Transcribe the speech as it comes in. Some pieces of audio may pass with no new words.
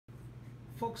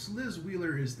Folks, Liz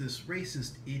Wheeler is this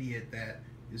racist idiot that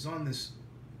is on this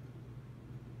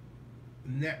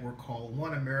network called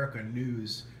One America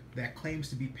News that claims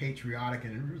to be patriotic,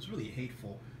 and it's really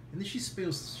hateful. And then she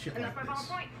spills shit like this. And that's my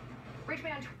final point. Reach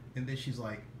me on. And then she's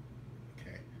like,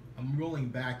 okay, I'm rolling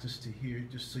back just to hear,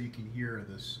 just so you can hear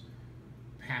this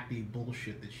happy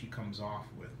bullshit that she comes off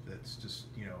with. That's just,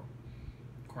 you know,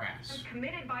 crass.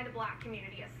 Committed by the black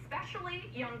community, especially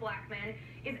young black men,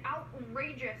 is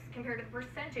outrageous compared to the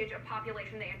percentage of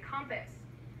population they encompass.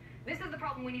 This is the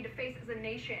problem we need to face as a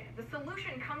nation. The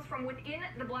solution comes from within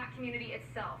the black community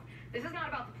itself. This is not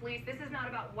about the police. This is not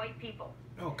about white people.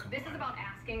 Oh, come on. This is about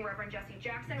asking Reverend Jesse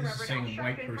Jackson, Reverend Al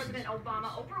Sharpton, President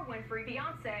Obama, Oprah Winfrey,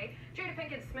 Beyonce, Jada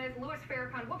Pinkett Smith, Louis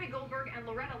Farrakhan, Whoopi Goldberg, and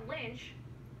Loretta Lynch,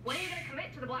 when are you going to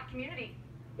commit to the black community?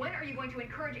 When are you going to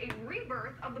encourage a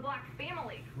rebirth of the black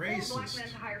family? Racist. Hold black men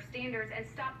to higher standards and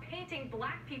stop painting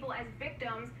black people as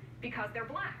victims because they're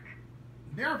black.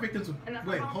 They are victims of.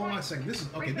 Wait, hold on a second. This is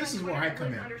okay. This is where I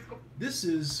come in. This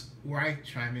is where I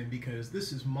chime in because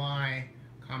this is my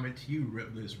comment to you,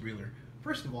 Liz Wheeler.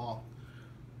 First of all,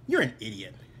 you're an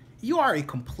idiot. You are a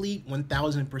complete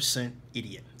 1000%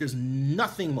 idiot. There's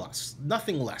nothing less.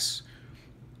 Nothing less.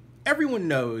 Everyone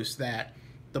knows that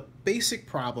the basic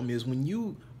problem is when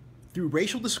you, through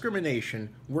racial discrimination,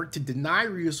 work to deny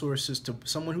resources to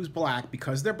someone who's black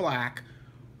because they're black,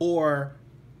 or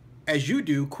as you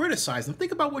do, criticize them.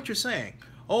 Think about what you're saying.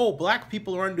 Oh, black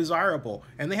people are undesirable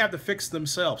and they have to fix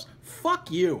themselves. Fuck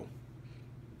you.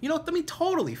 You know, I mean,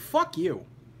 totally, fuck you.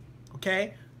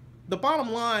 Okay? The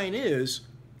bottom line is,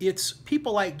 it's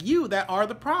people like you that are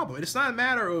the problem. It's not a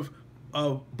matter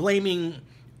of blaming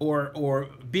or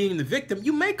being the victim.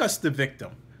 You make us the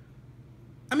victim.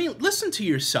 I mean, listen to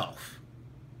yourself.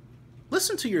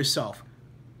 Listen to yourself.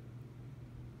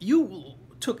 You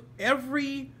took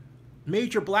every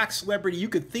major black celebrity you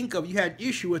could think of you had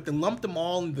issue with and lumped them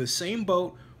all in the same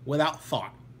boat without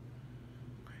thought.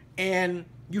 And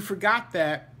you forgot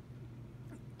that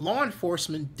law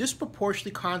enforcement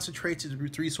disproportionately concentrates its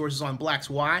resources on blacks.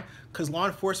 Why? Because law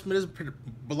enforcement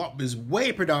is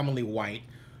way predominantly white,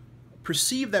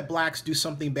 perceive that blacks do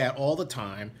something bad all the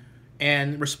time,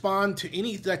 and respond to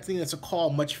anything that's a call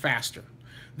much faster.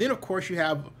 Then, of course, you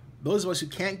have those of us who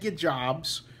can't get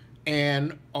jobs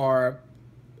and are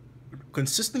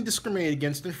consistently discriminated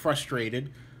against and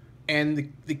frustrated,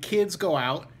 and the kids go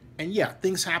out, and yeah,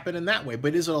 things happen in that way.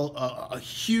 But is it a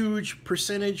huge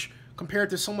percentage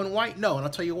compared to someone white? No, and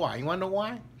I'll tell you why. You want to know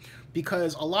why?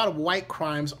 Because a lot of white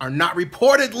crimes are not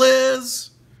reported,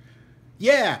 Liz.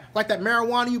 Yeah, like that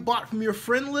marijuana you bought from your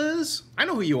friend, Liz. I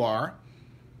know who you are.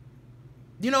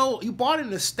 You know, you bought it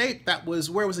in a state that was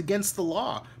where it was against the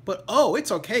law. But, oh,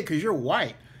 it's okay because you're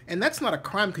white. And that's not a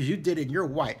crime because you did it and you're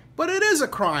white. But it is a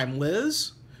crime,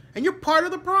 Liz. And you're part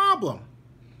of the problem.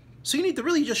 So you need to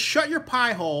really just shut your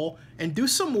pie hole and do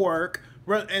some work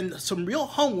and some real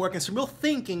homework and some real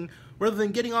thinking rather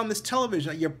than getting on this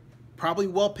television. You're probably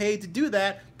well paid to do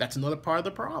that. That's another part of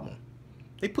the problem.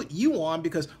 They put you on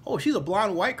because, oh, she's a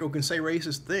blonde white girl who can say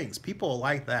racist things. People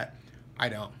like that. I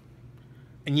don't.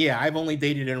 And yeah, I've only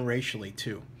dated interracially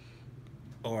too.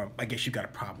 Or I guess you got a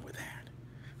problem with that.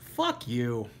 Fuck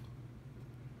you.